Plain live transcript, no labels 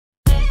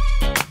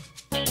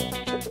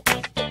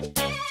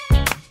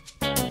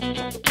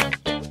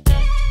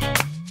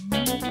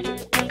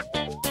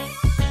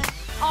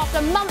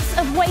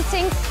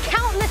waiting,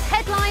 countless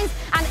headlines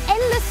and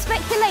endless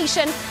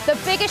speculation, the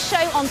biggest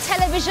show on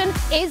television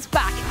is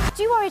back.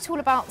 Do you worry at all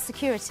about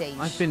security?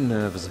 I've been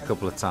nervous a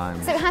couple of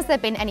times. So has there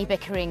been any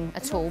bickering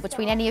at all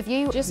between any of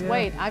you? Just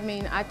wait. I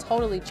mean, I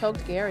totally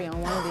choked Gary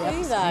on one of the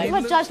episodes. You've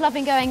got judge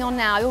loving going on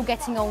now, you're all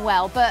getting on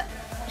well, but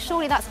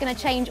surely that's going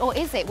to change, or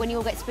is it, when you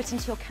all get split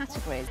into your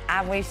categories?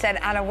 And we've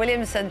sent Anna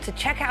Williamson to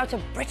check out a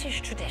British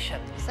tradition.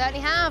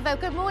 Certainly have. Well,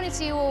 good morning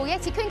to you all.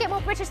 Yes, you couldn't get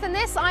more British than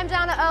this. I'm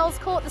down at Earl's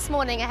Court this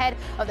morning ahead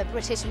of the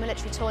British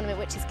military tournament,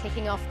 which is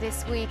kicking off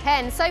this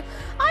weekend. So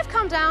I've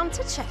come down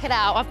to check it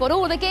out. I've got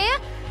all the gear,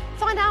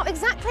 find out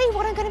exactly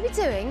what I'm going to be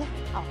doing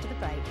after the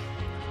break.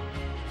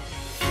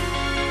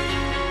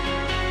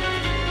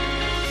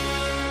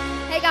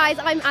 Hey guys,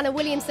 I'm Anna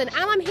Williamson and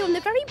I'm here on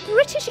the very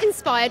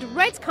British-inspired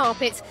red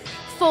carpet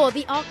for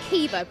the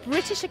Arkiva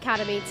British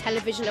Academy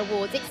Television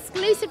Awards,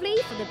 exclusively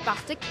for the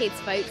BAFTA Kids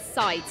Vote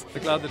site.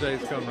 I'm glad the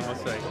day's come, I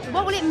must say.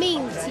 What will it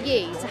mean to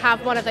you to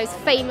have one of those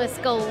famous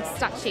gold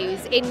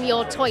statues in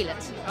your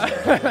toilet?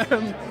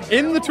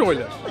 In the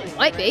toilet? It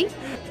might be.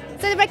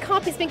 So the red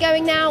carpet's been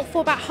going now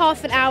for about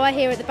half an hour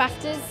here at the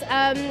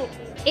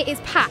BAFTAs. It is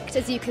packed,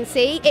 as you can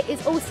see. It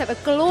is also a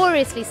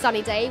gloriously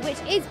sunny day, which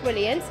is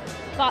brilliant,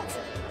 but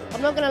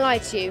I'm not going to lie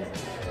to you,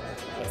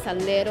 it's a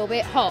little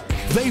bit hot.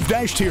 They've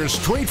dashed here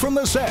straight from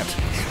the set.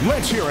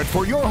 Let's hear it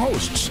for your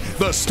hosts,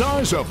 the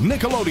stars of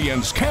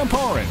Nickelodeon's Camp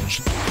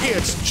Orange.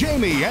 It's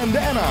Jamie and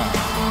Anna.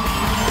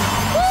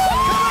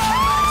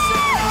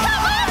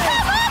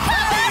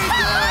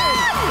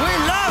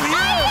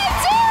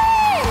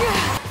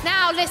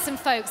 Listen,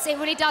 folks, it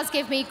really does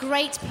give me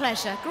great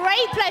pleasure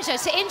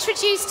to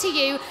introduce to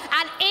you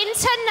an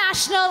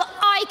international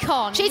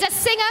icon. She's a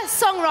singer,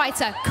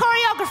 songwriter,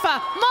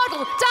 choreographer,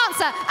 model,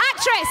 dancer,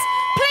 actress.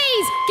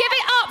 Please give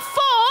it up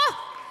for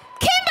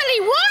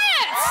Kimberly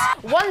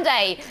Wyatt! One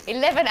day,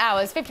 11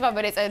 hours, 55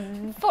 minutes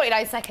and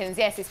 49 seconds.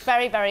 Yes, it's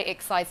very, very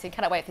exciting.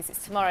 Cannot wait for this.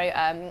 It's tomorrow,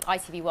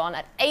 ITV1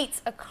 at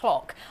 8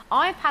 o'clock.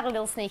 I've had a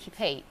little sneaky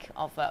peek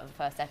of the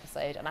first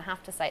episode, and I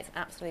have to say it's an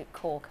absolute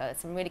corker. There's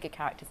some really good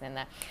characters in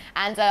there.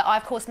 And I,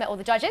 of course, met all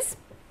the judges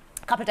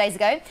a couple of days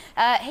ago.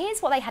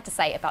 Here's what they had to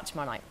say about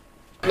tomorrow night.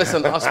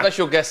 Listen, our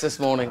special guest this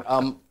morning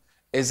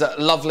is a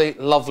lovely,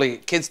 lovely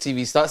kids'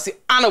 TV star. It's the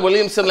Anna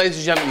Williamson, ladies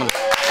and gentlemen.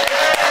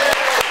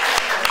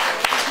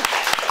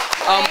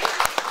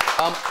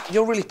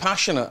 You're really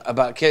passionate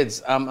about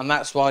kids, and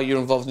that's why you're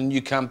involved in a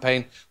new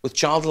campaign with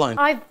Childline.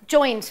 I've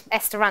joined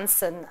Esther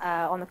Ranson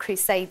on the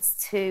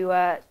crusades to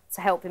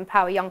help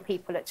empower young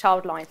people at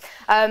Childline.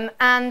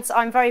 And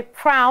I'm very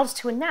proud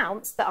to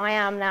announce that I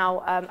am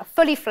now a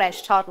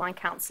fully-fledged Childline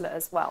counsellor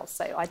as well,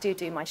 so I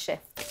do my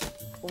shift.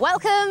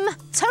 Welcome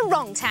to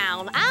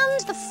Wrongtown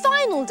and the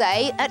final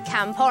day at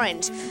Camp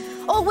Orange.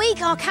 All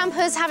week, our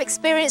campers have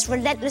experienced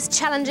relentless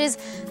challenges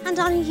and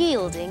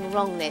unyielding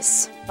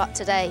wrongness. But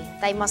today,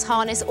 they must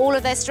harness all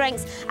of their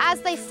strengths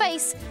as they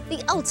face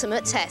the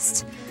ultimate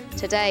test.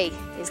 Today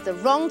is the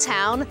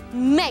Wrongtown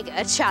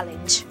Mega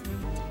Challenge.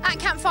 At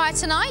Campfire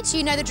tonight,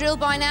 you know the drill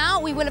by now.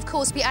 We will, of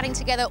course, be adding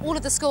together all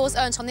of the scores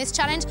earned on this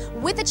challenge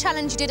with the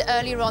challenge you did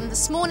earlier on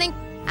this morning.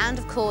 And,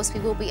 of course, we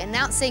will be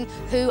announcing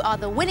who are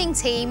the winning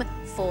team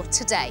for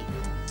today.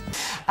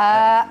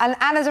 And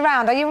Anna's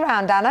around. Are you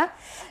around, Anna?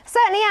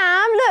 Certainly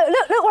am.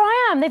 Look where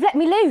I am. They've let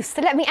me loose.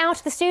 They let me out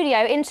of the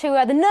studio into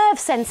the nerve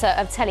centre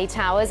of Telly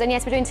Towers. And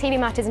yes, we're doing TV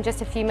Matters in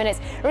just a few minutes,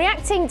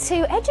 reacting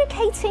to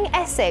Educating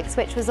Essex,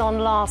 which was on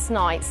last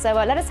night. So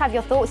let us have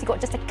your thoughts. You've got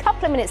just a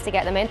couple of minutes to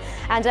get them in.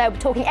 And we're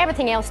talking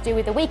everything else to do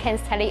with the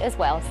weekend's telly as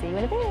well. See you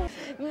in a bit.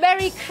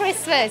 Merry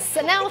Christmas.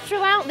 Now,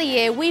 throughout the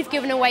year, we've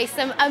given away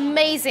some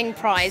amazing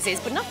prizes,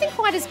 but nothing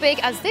quite as big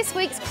as this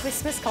week's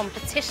Christmas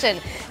competition.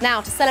 Now,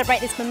 to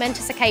celebrate this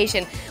momentous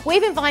occasion,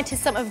 we've invited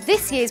some of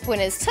this year's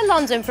winners to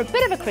London for a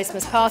bit of a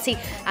Christmas party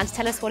and to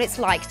tell us what it's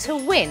like to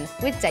win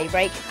with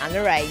Daybreak and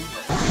Lorraine.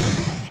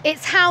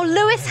 It's how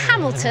Lewis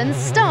Hamilton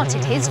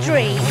started his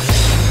dream.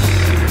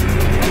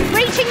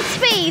 Reaching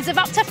speeds of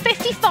up to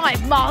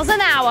 55 miles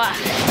an hour.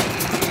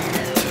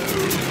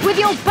 With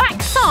your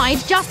backside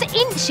just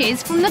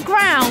inches from the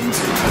ground.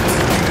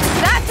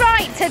 That's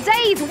right,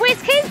 today's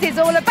WizKids is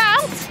all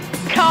about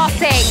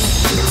karting.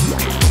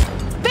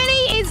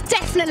 Billy is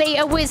definitely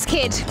a whiz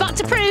kid, but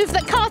to prove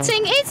that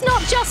karting is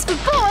not just for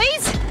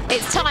boys,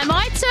 it's time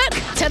I took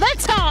to the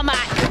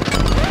tarmac.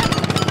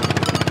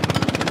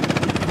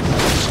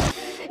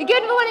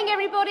 Good morning,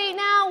 everybody.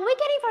 Now, we're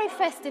getting very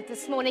festive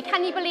this morning.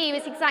 Can you believe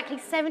it's exactly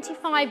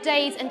 75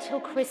 days until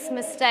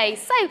Christmas Day?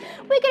 So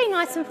we're getting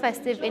nice and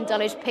festive in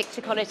Dulwich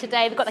Picture College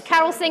today. We've got the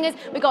carol singers,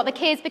 we've got the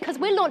kids, because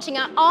we're launching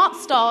our Art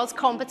Stars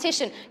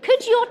competition.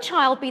 Could your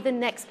child be the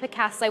next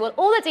Picasso? Well,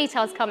 all the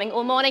details coming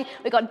all morning.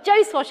 We've got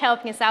Joe Swash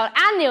helping us out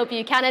and Neil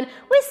Buchanan.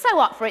 We're so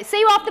up for it. See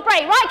you after the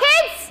break. Right,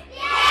 kids?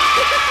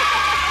 Yeah!